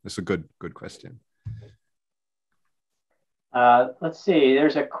 So yeah, it's a good question. Let's see.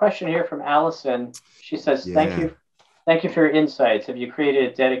 There's a question here from Allison. She says, Thank you for your insights. Have you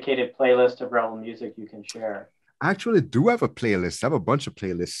created a dedicated playlist of rebel music you can share? I actually do have a playlist. I have a bunch of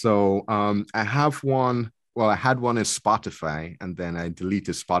playlists. So I have one. Well, I had one in Spotify, and then I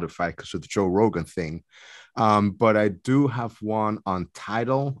deleted Spotify because of the Joe Rogan thing. But I do have one on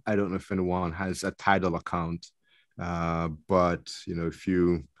Tidal. I don't know if anyone has a Tidal account. But if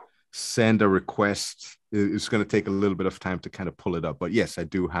you send a request, it's going to take a little bit of time to kind of pull it up. But yes, I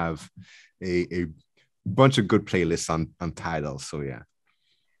do have a bunch of good playlists on Tidal. So yeah.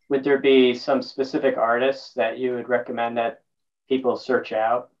 Would there be some specific artists that you would recommend that people search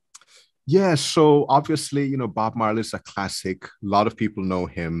out? Yeah, so obviously, Bob Marley's a classic. A lot of people know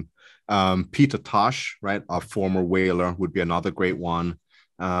him. Peter Tosh, right, a former whaler, would be another great one.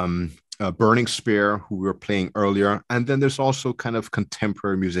 Burning Spear, who we were playing earlier. And then there's also kind of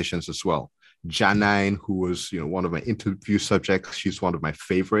contemporary musicians as well. Janine, who was, one of my interview subjects. She's one of my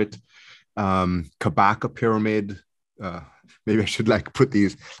favorite. Kabaka Pyramid. Maybe I should put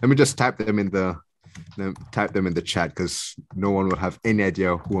these. Let me just type them in the chat, because no one will have any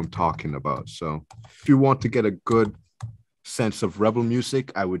idea who I'm talking about. So if you want to get a good sense of rebel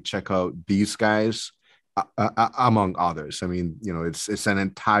music, I would check out these guys, among others. I mean, it's an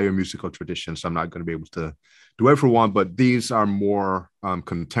entire musical tradition, so I'm not going to be able to do everyone, but these are more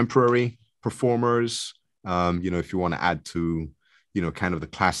contemporary performers. If you want to add to, kind of the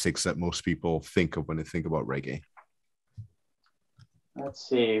classics that most people think of when they think about reggae. Let's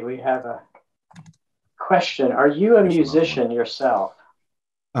see. We have a question. Are you a musician yourself?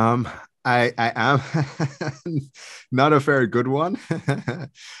 I am not a very good one,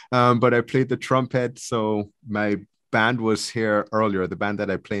 but I played the trumpet. So my band was here earlier. The band that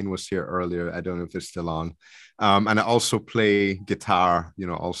I played was here earlier. I don't know if they're still on. And I also play guitar,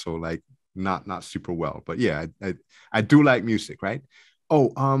 also not super well. But yeah, I do like music, right?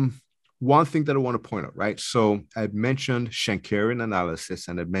 Oh, one thing that I want to point out, right? So I mentioned Schenkerian analysis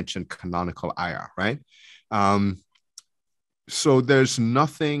and I mentioned canonical IR, right? So there's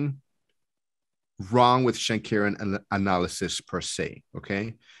nothing wrong with Schenkerian analysis per se,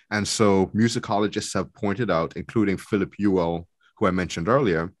 okay? And so musicologists have pointed out, including Philip Ewell, who I mentioned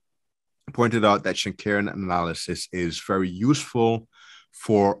earlier, pointed out that Schenkerian analysis is very useful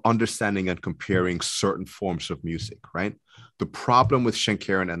for understanding and comparing certain forms of music, right? The problem with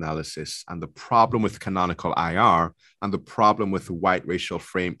Schenkerian analysis and the problem with canonical IR and the problem with the white racial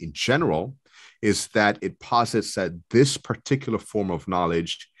frame in general is that it posits that this particular form of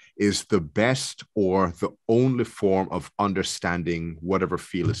knowledge is the best or the only form of understanding whatever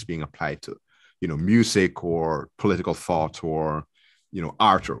field is being applied to, music or political thought or,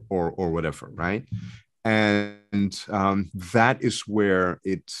 art or whatever, right? And that is where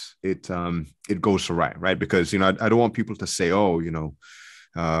it goes awry, right? Because, I don't want people to say, oh,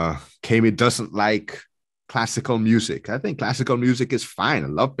 Kemi doesn't like classical music. I think classical music is fine. I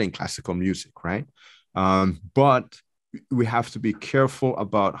love playing classical music, right? But we have to be careful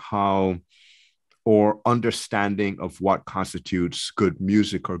about how or understanding of what constitutes good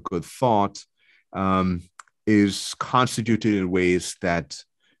music or good thought is constituted in ways that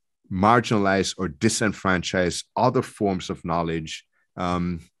marginalize or disenfranchise other forms of knowledge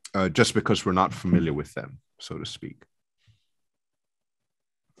just because we're not familiar with them, so to speak.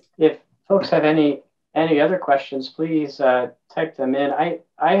 If folks have any other questions, please type them in.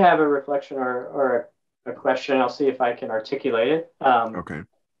 I have a reflection or a question. I'll see if I can articulate it. Okay.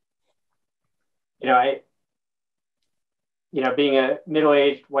 Being a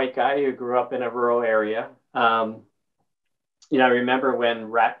middle-aged white guy who grew up in a rural area, I remember when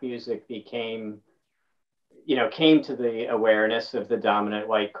rap music came to the awareness of the dominant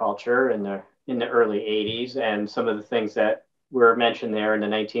white culture in the early 80s, and some of the things that were mentioned there in the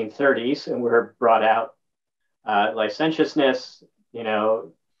 1930s and were brought out, licentiousness,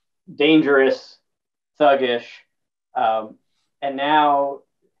 dangerous, thuggish, and now,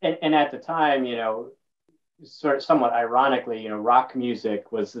 and at the time, sort of somewhat ironically, rock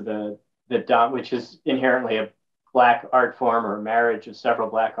music was which is inherently a Black art form or marriage of several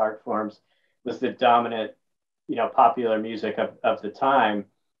Black art forms, was the dominant, popular music of the time.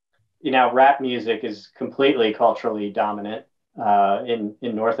 Rap music is completely culturally dominant in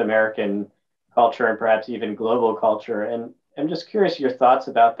North American culture and perhaps even global culture. And I'm just curious your thoughts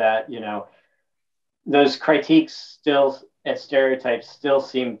about that. Those critiques still and stereotypes still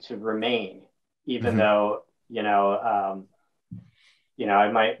seem to remain, even though, I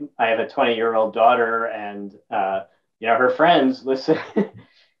have a 20-year-old daughter, and her friends listen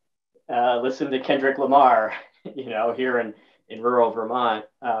to Kendrick Lamar, here in rural Vermont,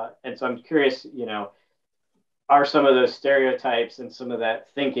 and so I'm curious, are some of those stereotypes and some of that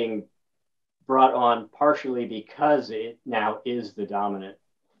thinking brought on partially because it now is the dominant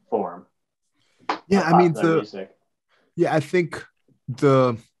form? Yeah, I mean music. Yeah, I think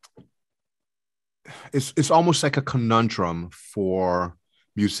it's almost like a conundrum for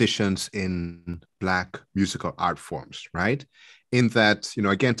musicians in Black musical art forms, right? In that,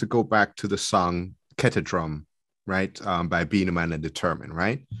 again, to go back to the song Kete Drum, right? By Being a Man and Determined,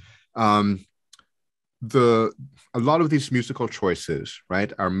 right? Um, a lot of these musical choices,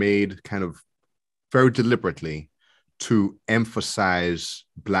 right, are made kind of very deliberately to emphasize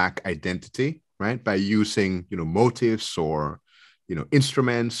Black identity, right, by using, motifs or,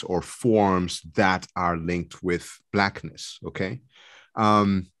 instruments or forms that are linked with Blackness. Okay.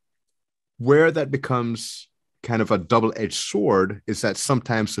 Um, where that becomes kind of a double-edged sword is that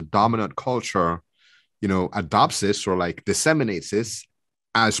sometimes the dominant culture, adopts this or like disseminates this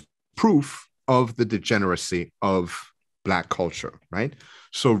as proof of the degeneracy of Black culture, right?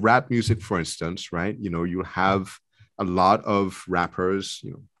 So rap music, for instance, right? You have a lot of rappers,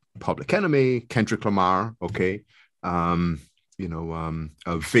 Public Enemy, Kendrick Lamar, okay,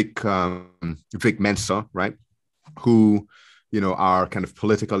 Vic Mensa, right? Who, are kind of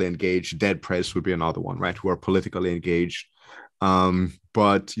politically engaged. Dead Prez would be another one, right? Who are politically engaged.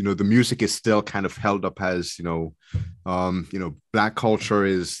 But the music is still kind of held up as Black culture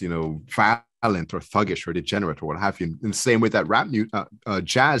is violent or thuggish or degenerate or what have you. In the same way that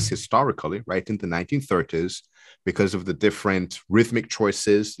jazz historically, right, in the 1930s, because of the different rhythmic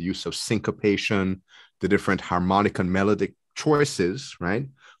choices, the use of syncopation, the different harmonic and melodic choices, right,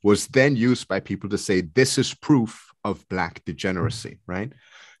 was then used by people to say this is proof of Black degeneracy, right?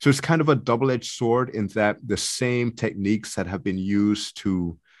 So it's kind of a double-edged sword in that the same techniques that have been used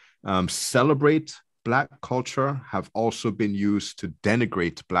to celebrate Black culture have also been used to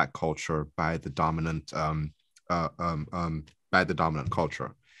denigrate Black culture by the dominant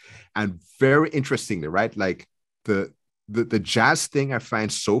culture. And very interestingly, right, like the jazz thing I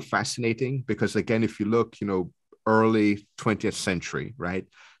find so fascinating because, again, if you look, early 20th century, right,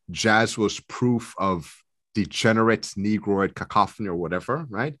 jazz was proof of degenerate Negroid cacophony or whatever,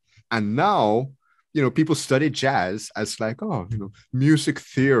 right? And now, people study jazz as like, music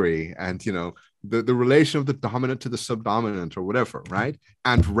theory and, the relation of the dominant to the subdominant or whatever, right?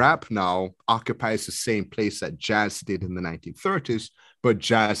 And rap now occupies the same place that jazz did in the 1930s, but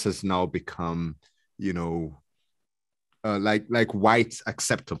jazz has now become, like white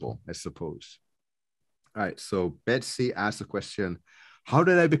acceptable, I suppose. All right, so Betsy asked a question, how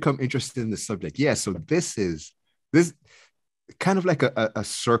did I become interested in this subject? Yeah, so this kind of like a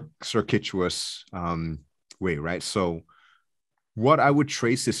circuitous way, right? So what I would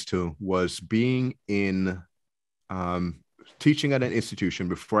trace this to was being in teaching at an institution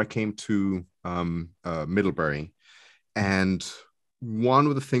before I came to Middlebury. And one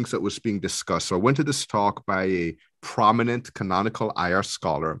of the things that was being discussed, so I went to this talk by a prominent canonical IR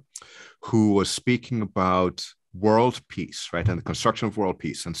scholar who was speaking about world peace, right? And the construction of world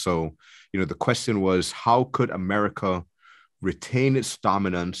peace. And so, the question was, how could America retain its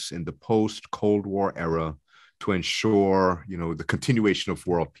dominance in the post-Cold War era to ensure, the continuation of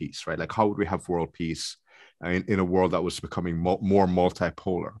world peace, right? Like, how would we have world peace in a world that was becoming more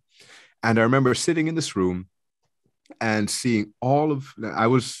multipolar? And I remember sitting in this room and seeing I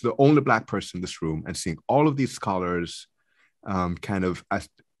was the only Black person in this room and seeing all of these scholars kind of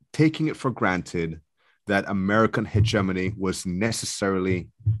taking it for granted that American hegemony was necessarily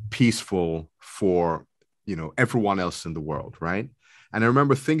peaceful for, everyone else in the world, right? And I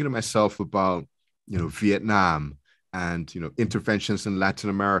remember thinking to myself about, Vietnam and, interventions in Latin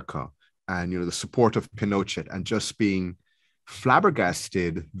America and, the support of Pinochet, and just being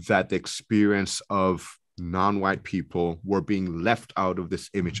flabbergasted that the experience of non-white people were being left out of this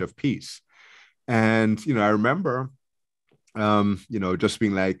image of peace. And, I remember, just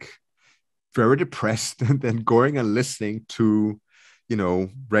being like, very depressed and then going and listening to,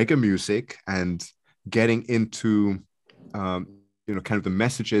 reggae music and getting into, kind of the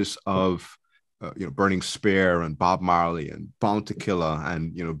messages of, Burning Spear and Bob Marley and Bounty Killer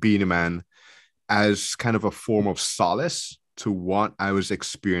and, Beenie Man as kind of a form of solace to what I was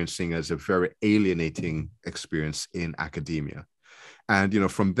experiencing as a very alienating experience in academia.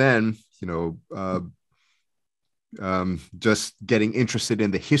 And, from then, just getting interested in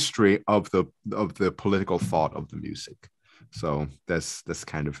the history of the political thought of the music. So that's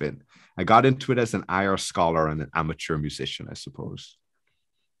kind of it. I got into it as an IR scholar and an amateur musician, I suppose.